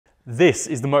This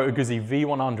is the Moto Guzzi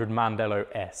V100 Mandello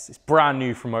S. It's brand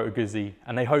new from Moto Guzzi,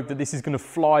 and they hope that this is going to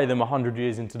fly them 100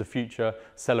 years into the future,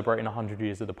 celebrating 100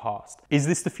 years of the past. Is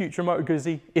this the future of Moto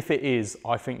Guzzi? If it is,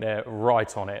 I think they're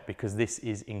right on it, because this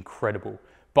is incredible.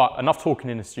 But enough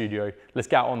talking in the studio, let's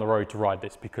get out on the road to ride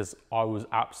this, because I was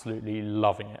absolutely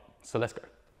loving it. So let's go.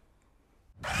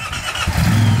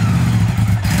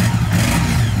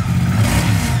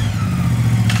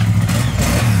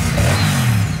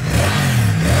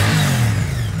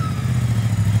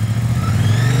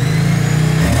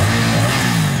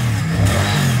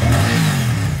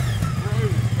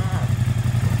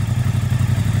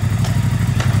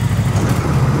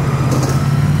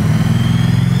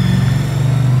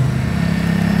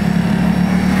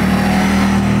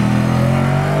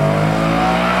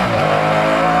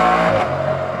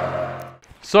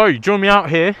 So you join me out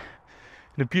here in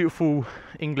the beautiful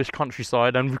English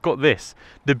countryside, and we've got this,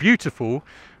 the beautiful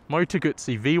Moto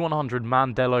Guzzi V100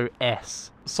 Mandello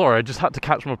S. Sorry, I just had to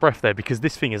catch my breath there because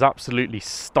this thing is absolutely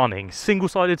stunning.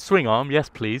 Single-sided swing arm, yes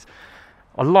please.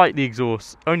 I like the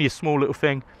exhaust, only a small little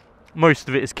thing. Most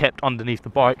of it is kept underneath the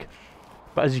bike,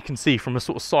 but as you can see from a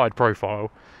sort of side profile,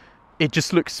 it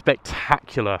just looks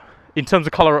spectacular. In terms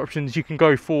of colour options, you can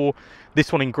go for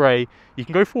this one in grey. You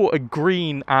can go for a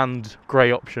green and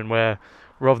grey option where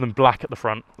rather than black at the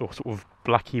front, or sort of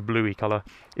blacky bluey colour,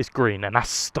 it's green, and that's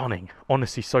stunning.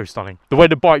 Honestly, so stunning. The way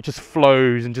the bike just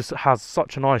flows and just has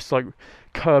such a nice like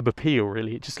curb appeal,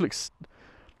 really. It just looks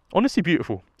honestly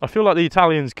beautiful. I feel like the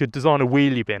Italians could design a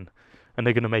wheelie bin and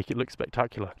they're going to make it look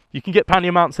spectacular. You can get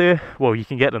pannier mounts here. Well, you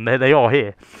can get them. They are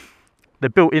here. They're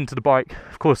built into the bike.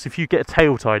 Of course, if you get a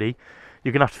tail tidy,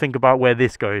 you're going to have to think about where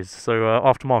this goes. So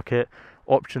aftermarket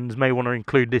options may want to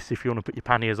include this if you want to put your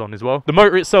panniers on as well. The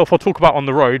motor itself I'll talk about on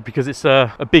the road because it's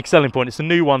a big selling point. It's a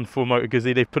new one for Moto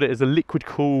Guzzi. They've put it as a liquid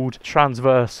cooled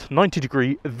transverse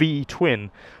 90-degree V twin,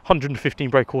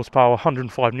 115 brake horsepower,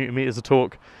 105 newton meters of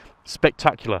torque.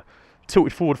 Spectacular.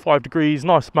 Tilted forward 5 degrees,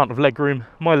 nice amount of leg room.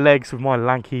 My legs with my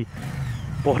lanky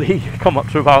body come up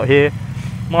to about here.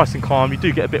 Nice and calm. You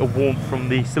do get a bit of warmth from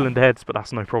the cylinder heads, but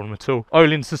that's no problem at all.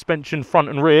 Öhlins suspension front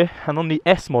and rear, and on the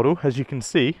S model, as you can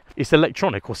see, it's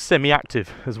electronic or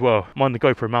semi-active as well. Mind the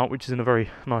GoPro mount, which is in a very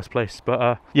nice place,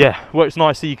 but yeah, works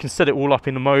nicely. You can set it all up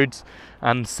in the modes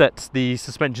and set the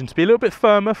suspension to be a little bit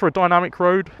firmer for a dynamic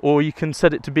road, or you can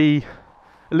set it to be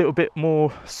a little bit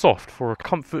more soft for a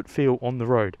comfort feel on the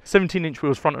road. 17-inch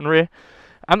wheels front and rear,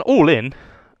 and all in,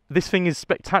 this thing is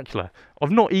spectacular.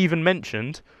 I've not even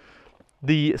mentioned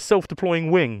the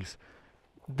self-deploying wings.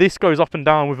 This goes up and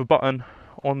down with a button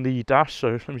on the dash, so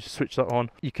let me just switch that on.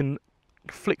 You can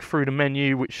flick through the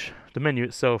menu, which the menu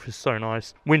itself is so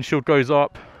nice. Windshield goes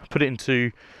up, put it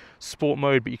into sport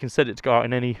mode, but you can set it to go out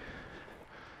in any,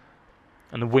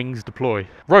 and the wings deploy.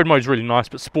 Road mode is really nice,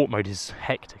 but sport mode is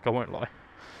hectic, I won't lie.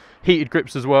 Heated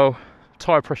grips as well,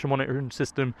 tyre pressure monitoring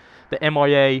system, the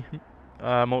MIA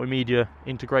multimedia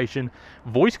integration,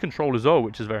 voice control as well,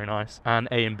 which is very nice, and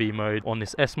A and B mode on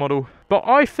this S model. But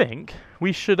I think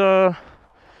we should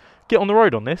get on the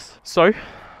road on this, so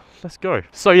let's go.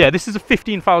 So yeah, this is a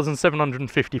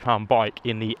 £15,750 bike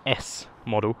in the S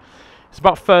model. It's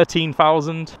about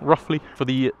 13,000 roughly for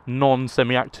the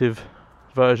non-semi-active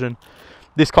version.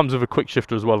 This comes with a quick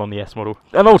shifter as well on the S model,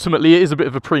 and ultimately it is a bit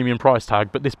of a premium price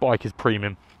tag, but this bike is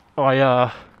premium.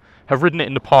 I have ridden it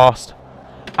in the past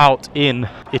out in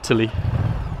Italy.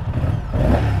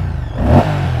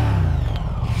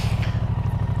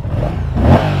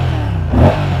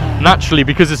 Naturally,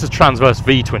 because it's a transverse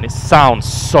V-twin, it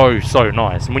sounds so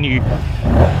nice, and when you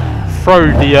throw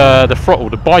the throttle,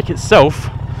 the bike itself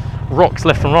rocks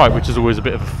left and right, which is always a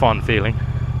bit of a fun feeling.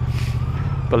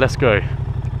 But let's go.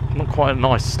 Not quite a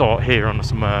nice start here on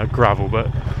some gravel, but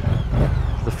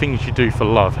the things you do for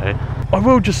love, hey? I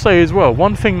will just say as well,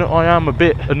 one thing that I am a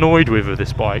bit annoyed with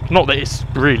this bike, not that it's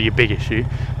really a big issue,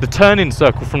 the turn-in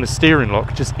circle from the steering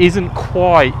lock just isn't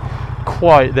quite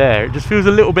there. It just feels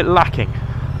a little bit lacking.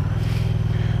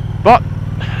 But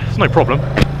it's no problem.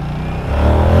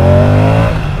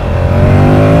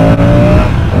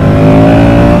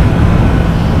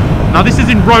 Now this is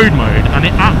in road mode and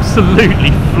it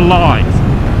absolutely flies.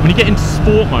 When you get into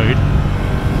sport mode,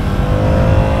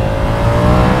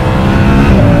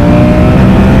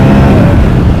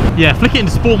 yeah, flick it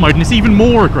into sport mode and it's even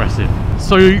more aggressive.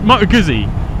 So Moto Guzzi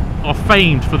are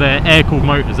famed for their air-cooled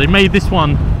motors. They made this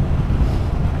one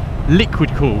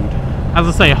liquid-cooled. As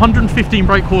I say, 115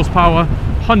 brake horsepower,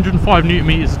 105 newton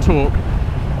meters of torque,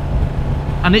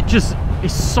 and it just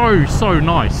is so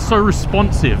nice, so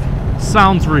responsive.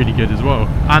 Sounds really good as well.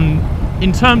 And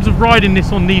in terms of riding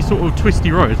this on these sort of twisty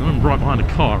roads, I'm right behind a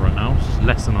car right now, which is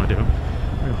less than ideal.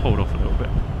 hold off a little bit.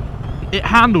 It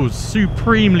handles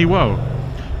supremely well.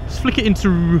 Let's flick it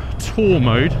into tour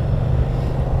mode.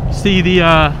 See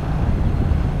the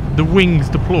wings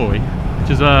deploy,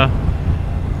 which is a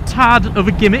tad of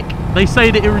a gimmick. They say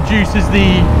that it reduces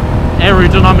the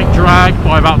aerodynamic drag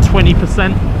by about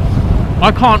 20%.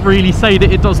 I can't really say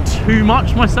that it does too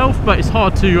much myself, but it's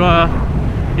hard to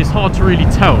really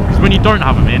tell, because when you don't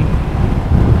have them in,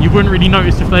 you wouldn't really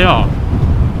notice if they are.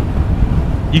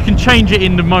 You can change it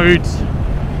in the modes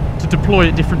to deploy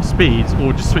at different speeds,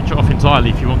 or just switch it off entirely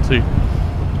if you want to.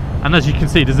 And as you can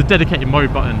see, there's a dedicated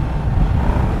mode button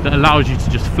that allows you to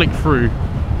just flick through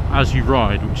as you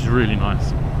ride, which is really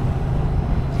nice.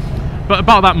 But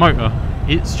about that motor,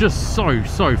 it's just so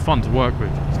fun to work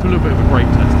with. Let's do a little bit of a brake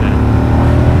test here.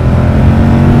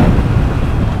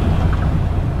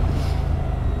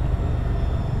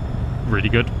 Really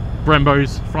good.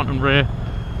 Brembos, front and rear.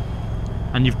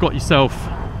 And you've got yourself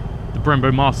the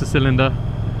Brembo master cylinder.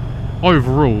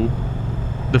 Overall,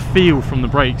 the feel from the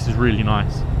brakes is really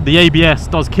nice. The ABS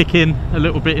does kick in a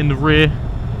little bit in the rear,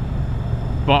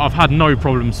 but I've had no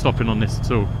problem stopping on this at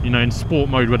all. You know, in sport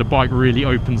mode where the bike really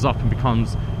opens up and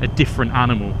becomes a different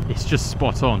animal, it's just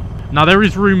spot on. Now there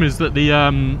is rumours that the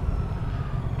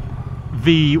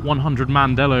V100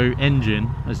 Mandello engine,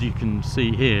 as you can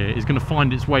see here, is going to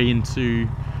find its way into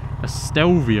a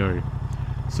Stelvio.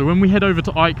 So when we head over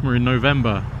to EICMA in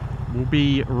November, we'll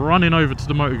be running over to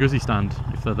the Moto Guzzi stand,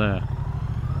 if they're there.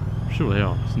 I'm sure they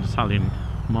are. It's an Italian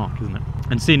mark, isn't it?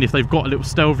 And seeing if they've got a little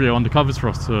Stelvio undercovers for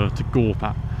us to gawp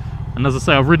at. And as I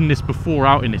say, I've ridden this before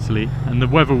out in Italy, and the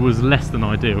weather was less than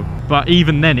ideal. But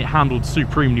even then, it handled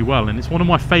supremely well, and it's one of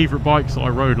my favourite bikes that I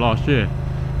rode last year.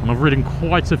 And I've ridden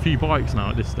quite a few bikes now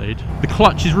at this stage. The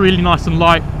clutch is really nice and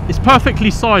light. It's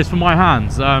perfectly sized for my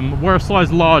hands. Wear a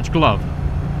size large glove.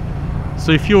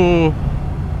 So if you're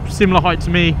similar height to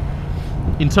me,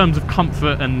 in terms of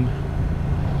comfort and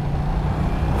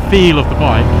feel of the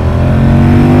bike,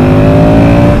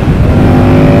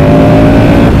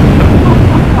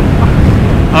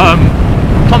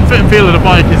 comfort and feel of the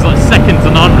bike is like second to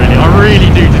none, really. I really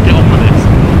do just get on with this.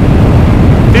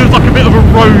 Feels like a bit of a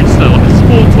roadster, like a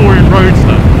sport touring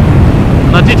roadster.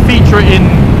 And I did feature it in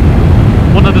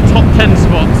one of the top 10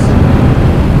 spots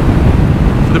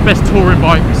for the best touring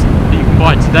bikes that you can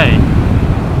buy today.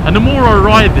 And the more I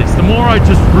ride this, the more I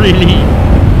just really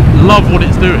love what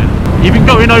it's doing. Even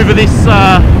going over this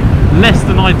less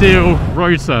than ideal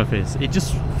road surface, it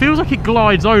just feels like it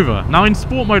glides over. Now in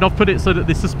sport mode I've put it so that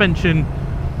the suspension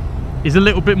is a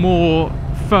little bit more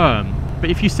firm,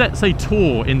 but if you set, say,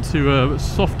 tour into a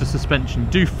softer suspension, you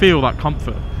do feel that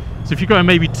comfort. So if you're going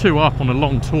maybe 2 up on a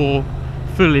long tour,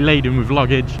 fully laden with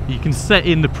luggage, you can set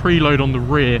in the preload on the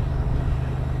rear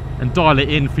and dial it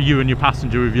in for you and your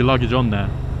passenger with your luggage on there.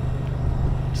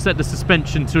 Set the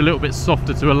suspension to a little bit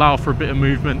softer to allow for a bit of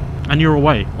movement, and you're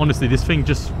away. Honestly, this thing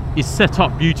just is set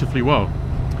up beautifully well.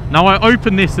 Now I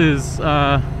open this as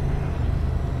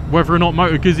whether or not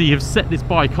Moto Guzzi have set this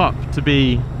bike up to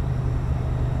be,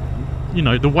 you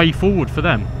know, the way forward for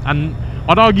them, and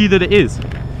I'd argue that it is.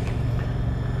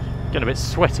 Getting a bit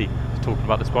sweaty talking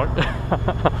about this bike.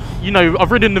 You know,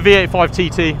 I've ridden the V85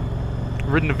 TT,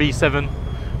 ridden the V7.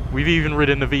 We've even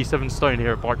ridden the V7 Stone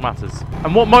here at Bike Matters.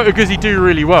 And what Moto Guzzi do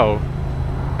really well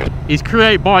is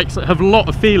create bikes that have a lot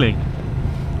of feeling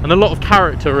and a lot of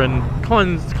character, and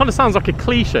kind of sounds like a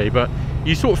cliche, but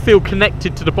you sort of feel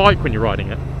connected to the bike when you're riding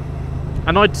it.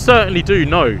 And I certainly do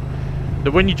know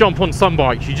that when you jump on some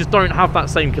bikes, you just don't have that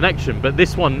same connection, but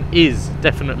this one is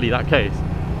definitely that case.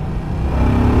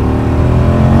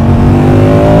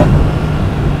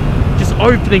 Just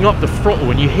opening up the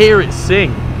throttle and you hear it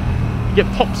sing. You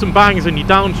get pops and bangs when you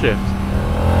downshift.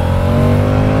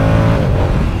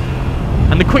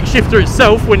 And the quick shifter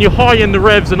itself, when you're high in the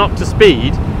revs and up to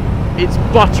speed, it's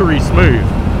buttery smooth.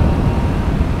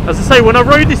 As I say, when I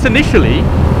rode this initially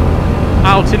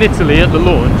out in Italy at the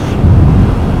launch,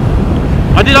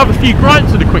 I did have a few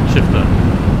gripes with the quick shifter,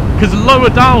 because lower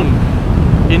down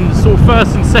in sort of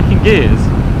first and second gears,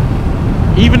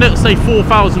 even at say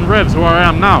 4,000 revs where I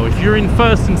am now, if you're in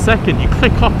first and second, you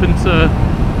click up into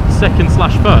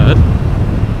second/third,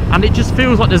 and it just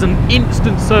feels like there's an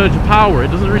instant surge of power. It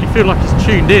doesn't really feel like it's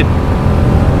tuned in,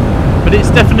 but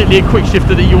it's definitely a quick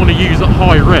shifter that you want to use at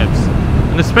high revs,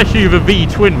 and especially with a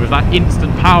V-twin with that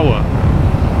instant power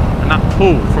and that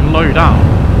pull from low down.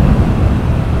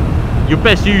 You're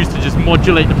best used to just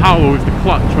modulate the power with the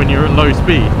clutch when you're at low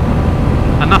speed,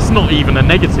 and that's not even a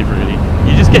negative really.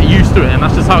 You just get used to it, and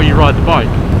that's just how you ride the bike.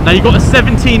 Now you've got a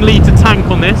 17-litre tank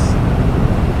on this,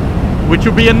 which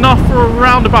will be enough for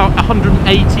around about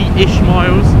 180-ish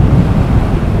miles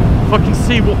if I can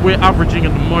see what we're averaging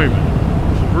at the moment,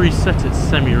 I've reset it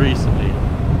semi-recently.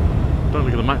 Don't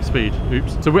look at the max speed,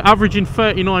 oops. So we're averaging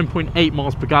 39.8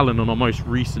 miles per gallon on our most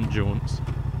recent jaunts,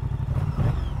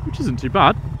 which isn't too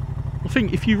bad. I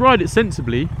think if you ride it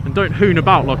sensibly and don't hoon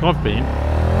about like I've been,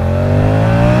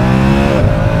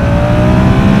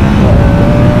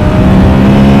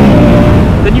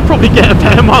 then you probably get a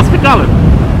better miles per gallon.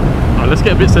 Alright, let's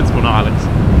get a bit sensible now, Alex.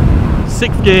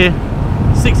 6th gear,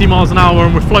 60 miles an hour,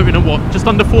 and we're floating at what, just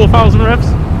under 4,000 revs?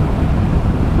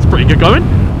 That's pretty good going.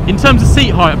 In terms of seat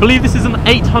height, I believe this is an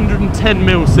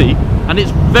 810mm seat, and it's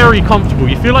very comfortable.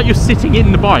 You feel like you're sitting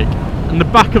in the bike, and the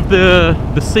back of the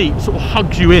seat sort of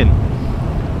hugs you in.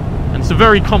 And it's a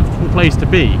very comfortable place to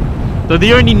be. Though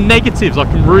the only negatives I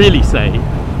can really say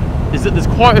is that there's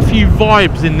quite a few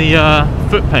vibes in the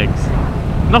foot pegs.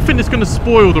 Nothing that's going to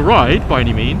spoil the ride by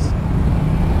any means,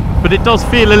 but it does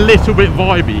feel a little bit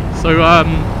vibey. So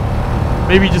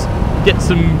maybe just get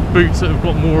some boots that have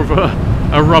got more of a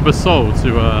rubber sole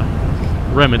to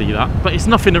remedy that. But it's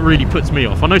nothing that really puts me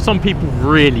off. I know some people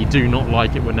really do not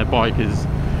like it when their bike is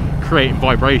creating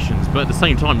vibrations, but at the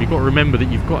same time you've got to remember that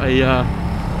you've got a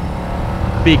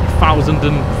big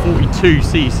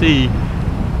 1042cc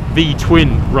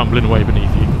V-twin rumbling away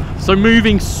beneath you. So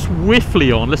moving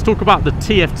swiftly on, let's talk about the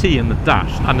TFT and the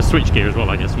dash, and the switchgear as well.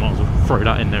 I guess might as well throw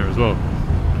that in there as well.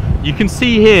 You can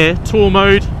see here tour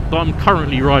mode that I'm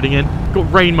currently riding in.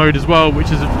 Got rain mode as well,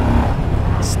 which is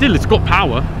still, it's got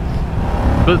power,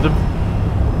 but the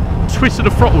twist of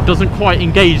the throttle doesn't quite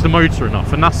engage the motor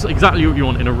enough, and that's exactly what you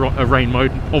want in a rain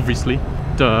mode, obviously,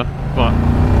 duh, but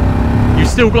you've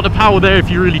still got the power there if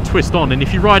you really twist on. And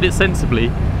if you ride it sensibly,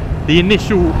 the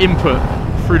initial input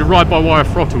through the ride-by-wire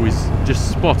throttle is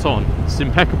just spot on. It's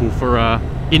impeccable for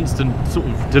instant sort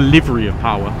of delivery of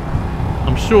power.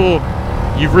 I'm sure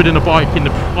you've ridden a bike in the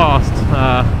past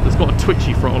that's got a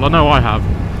twitchy throttle. I know I have,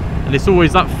 and it's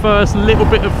always that first little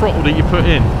bit of throttle that you put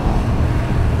in.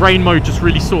 Rain mode just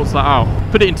really sorts that out.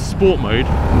 Put it into sport mode,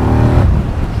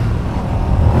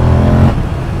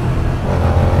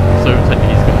 so take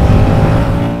it easy.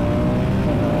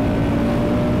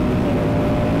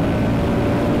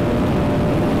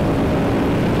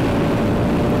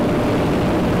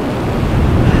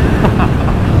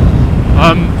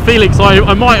 Felix,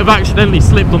 I might have accidentally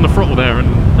slipped on the throttle there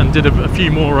and did a few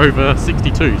more over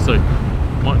 62, so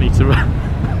might need to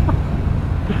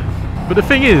but the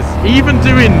thing is, even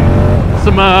doing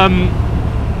some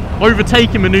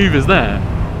overtaking manoeuvres there,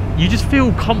 you just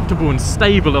feel comfortable and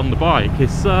stable on the bike.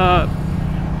 It's a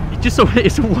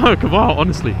work of art,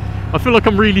 honestly. I feel like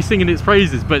I'm really singing its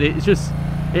praises, but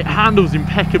it handles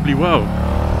impeccably well.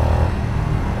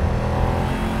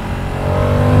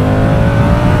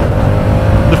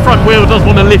 The front wheel does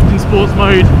want to lift in sports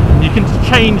mode. You can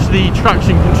change the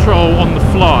traction control on the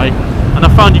fly, and I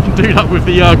found you can do that with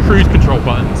the cruise control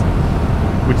buttons,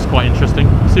 which is quite interesting.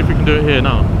 Let's see if we can do it here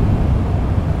now.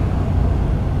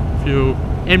 If you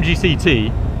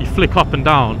MGCT, you flick up and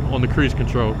down on the cruise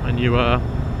control, and you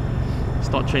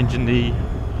start changing the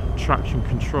traction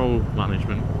control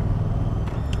management.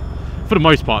 For the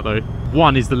most part though,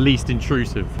 one is the least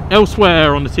intrusive.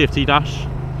 Elsewhere on the TFT dash,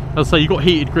 I'll say you've got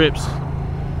heated grips.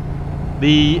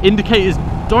 The indicators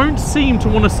don't seem to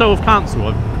want to self-cancel.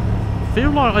 I feel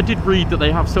like I did read that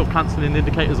they have self-cancelling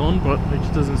indicators on, but it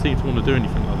just doesn't seem to want to do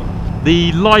anything like that.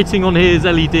 The lighting on here is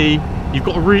LED. You've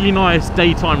got a really nice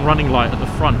daytime running light at the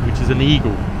front, which is an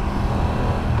eagle.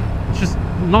 It's just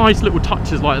nice little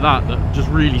touches like that that just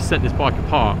really set this bike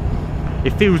apart.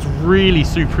 It feels really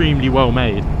supremely well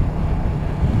made.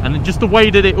 And just the way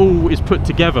that it all is put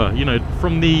together, you know,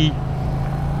 from the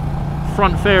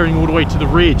front fairing all the way to the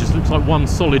rear, just looks like one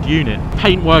solid unit.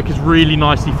 Paintwork is really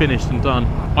nicely finished and done.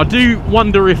 I do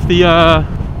wonder if the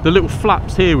little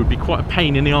flaps here would be quite a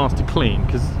pain in the arse to clean,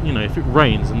 because, you know, if it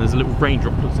rains and there's a little rain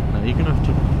droplets in there, you're gonna have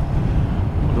to,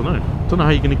 I don't know how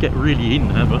you're gonna get really in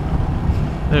there, but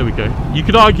there we go. You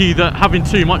could argue that having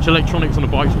too much electronics on a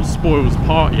bike sort of spoils the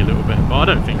party a little bit, but I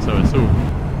don't think so at all.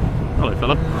 Hello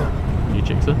fella, you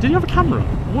chickster. Did he have a camera?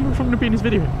 I wonder if I'm gonna be in his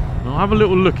video. I'll have a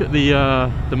little look at the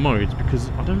modes, because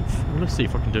I don't, well, let's see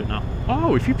if I can do it now.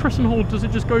 Oh, if you press and hold, does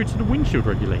it just go to the windshield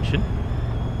regulation?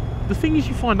 The thing is,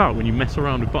 you find out when you mess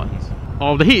around with buttons.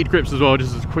 Oh, the heated grips as well,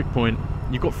 just as a quick point.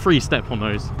 You've got 3 step on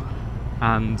those,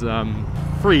 and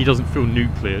 3 doesn't feel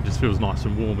nuclear, it just feels nice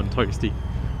and warm and toasty.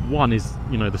 1 is,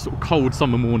 you know, the sort of cold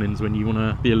summer mornings when you want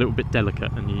to be a little bit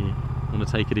delicate and you want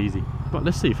to take it easy. But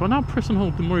let's see, if I now press and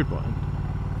hold the mode button,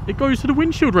 it goes to the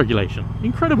windshield regulation.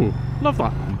 Incredible, love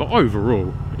that. But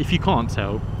overall, if you can't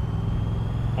tell,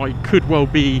 I could well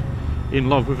be in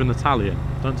love with an Italian.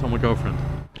 Don't tell my girlfriend.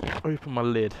 Open my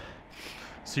lid.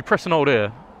 So you press and hold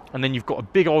here, and then you've got a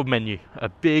big old menu.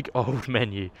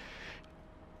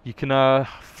 You can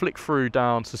flick through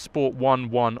down to Sport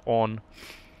 1 on,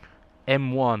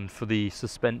 M1 for the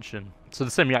suspension. So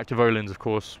the semi-active Öhlins, of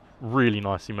course, really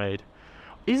nicely made.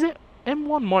 Is it?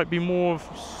 M1 might be more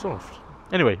soft.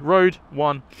 Anyway, Road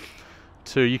 1,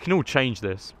 2, you can all change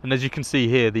this. And as you can see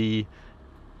here, the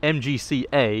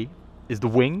MGC-A is the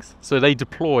wings. So they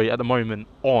deploy at the moment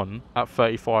on at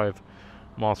 35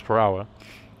 miles per hour.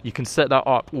 You can set that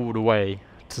up all the way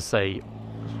to say,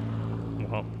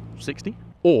 well, 60?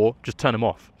 Or just turn them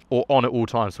off. Or on at all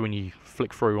times, so when you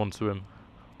flick through onto them,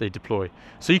 they deploy.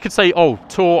 So you could say, oh,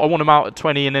 Tour, I want them out at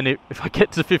 20, and then if I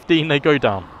get to 15, they go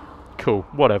down. Cool,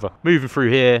 whatever. Moving through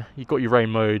here, you've got your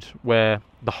rain mode, where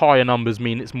the higher numbers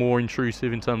mean it's more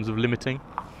intrusive in terms of limiting.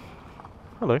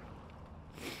 Hello.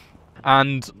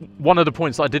 And one of the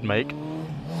points that I did make,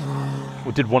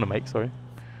 or did want to make, sorry.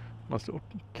 Nice little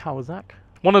Kawasaki.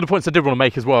 One of the points I did want to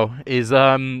make as well is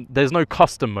there's no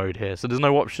custom mode here. So there's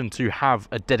no option to have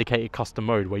a dedicated custom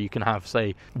mode where you can have,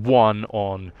 say, 1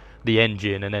 on the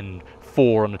engine and then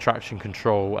 4 on the traction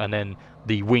control and then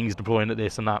the wings deploying at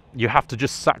this and that. You have to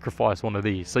just sacrifice one of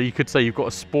these. So you could say you've got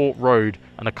a sport, road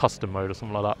and a custom mode or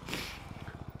something like that.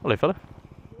 Hello, fella.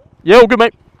 Yeah, all good,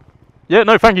 mate. Yeah,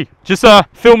 no, thank you. Just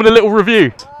filming a little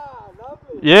review. Ah,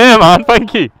 lovely. Yeah, man,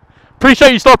 thank you.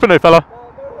 Appreciate you stopping though, fella.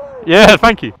 Yeah,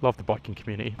 thank you. Love the biking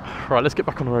community. Right, let's get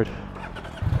back on the road.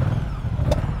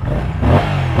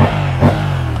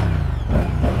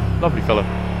 Lovely fella.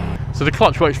 So the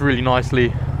clutch works really nicely.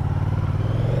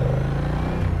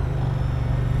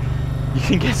 You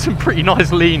can get some pretty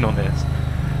nice lean on this.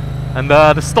 And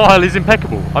the style is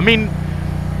impeccable. I mean,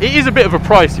 it is a bit of a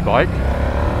pricey bike.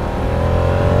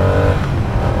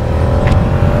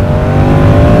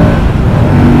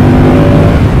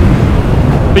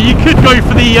 But you could go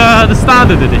for the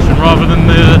standard edition rather than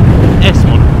the S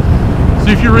model.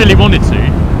 So if you really wanted to,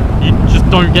 you just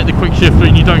don't get the quick shifter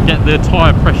and you don't get the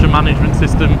tyre pressure management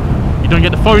system, you don't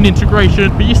get the phone integration,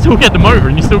 but you still get the motor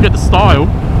and you still get the style.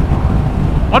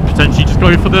 I'd potentially just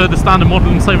go for the standard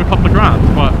model and save a couple of grand.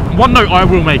 But one note I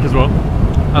will make as well,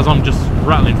 as I'm just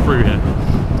rattling through here.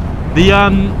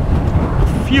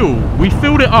 The fuel, we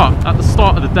filled it up at the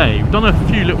start of the day. We've done a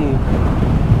few little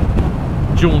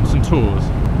jaunts and tours.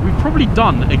 We've probably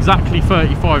done exactly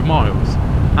 35 miles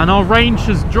and our range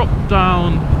has dropped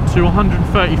down to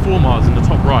 134 miles in the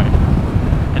top right,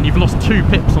 and you've lost 2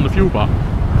 pips on the fuel bar.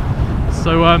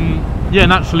 So yeah,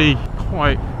 naturally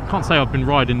can't say I've been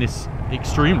riding this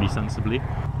extremely sensibly,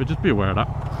 but just be aware of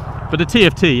that. But the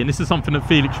TFT, and this is something that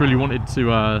Felix really wanted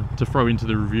to throw into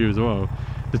the review as well,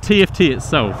 the TFT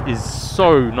itself is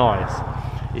so nice.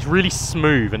 It's really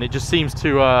smooth and it just seems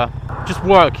to just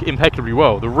work impeccably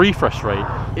well. The refresh rate,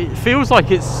 it feels like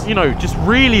it's, you know, just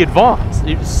really advanced.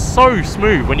 It's so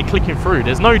smooth when you're clicking through.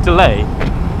 There's no delay,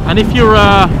 and if you're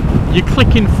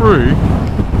clicking through,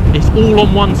 it's all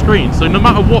on one screen. So no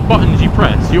matter what buttons you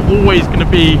press, you're always going to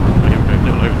be. Oh, here we go,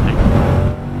 little overtake.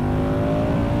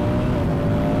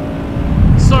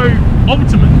 So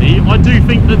ultimately, I do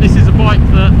think that this is a bike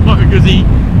that Moto Guzzi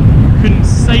can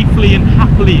safely and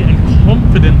happily and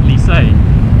confidently say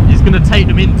is going to take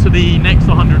them into the next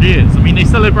 100 years. I mean, they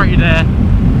celebrated their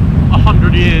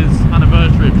 100 years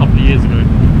anniversary a couple of years ago.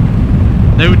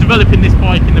 They were developing this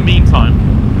bike in the meantime,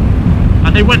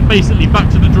 and they went basically back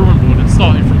to the drawing board and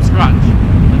started from scratch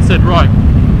and said, right,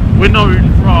 we're known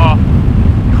for our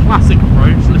classic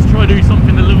approach, let's try to do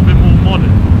something a little bit more modern.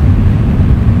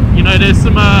 You know, there's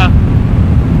some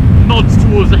nods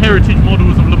towards the heritage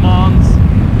models of Le Mans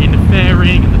in the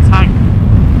fairing and the tank,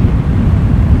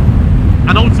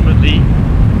 and ultimately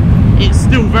it's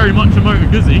still very much a Moto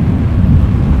Guzzi,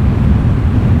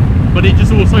 but it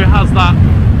just also has that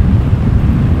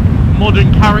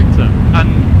modern character. And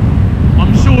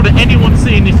I'm sure that anyone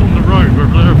seeing this on the road,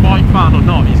 whether they're a bike fan or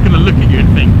not, is going to look at you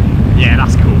and think, yeah,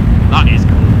 that's cool, that is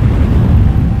cool.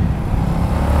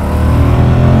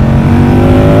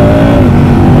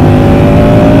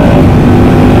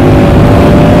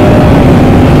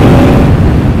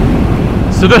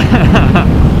 So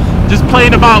just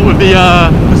playing about with the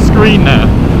screen there,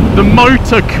 the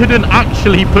motor couldn't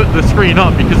actually put the screen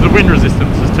up because the wind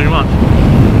resistance is too much.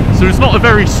 So it's not a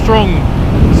very strong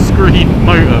screen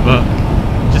motor, but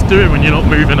just do it when you're not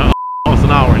moving at miles an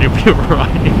hour and you'll be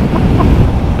alright.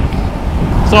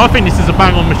 So I think this is a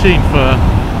bang on machine for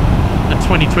a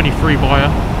 2023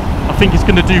 buyer. I think it's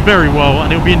going to do very well,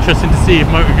 and it'll be interesting to see if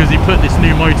Moto Guzzi put this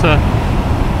new motor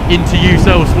into use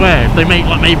elsewhere. If they make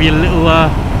like maybe a little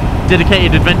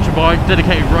dedicated adventure bike,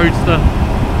 dedicated roadster,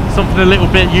 something a little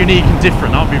bit unique and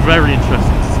different, that'll be very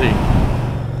interesting to see.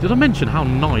 Did I mention how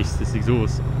nice this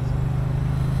exhaust sounds?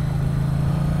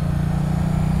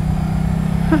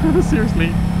 Seriously.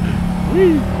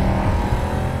 Whee!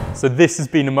 So this has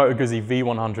been the Moto Guzzi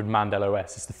V100 Mandello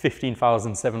S. It's the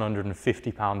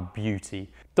 £15,750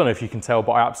 beauty. Don't know if you can tell,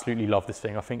 but I absolutely love this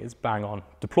thing. I think it's bang on.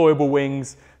 Deployable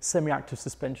wings, semi-active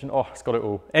suspension. Oh, it's got it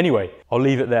all. Anyway, I'll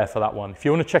leave it there for that one. If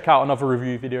you want to check out another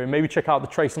review video, maybe check out the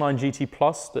Trace 9 GT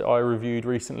Plus that I reviewed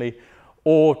recently,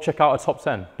 or check out a top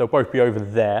 10. They'll both be over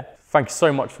there. Thank you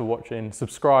so much for watching.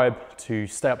 Subscribe to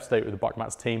stay up to date with the Bike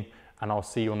Mats team, and I'll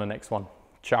see you on the next one.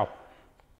 Ciao.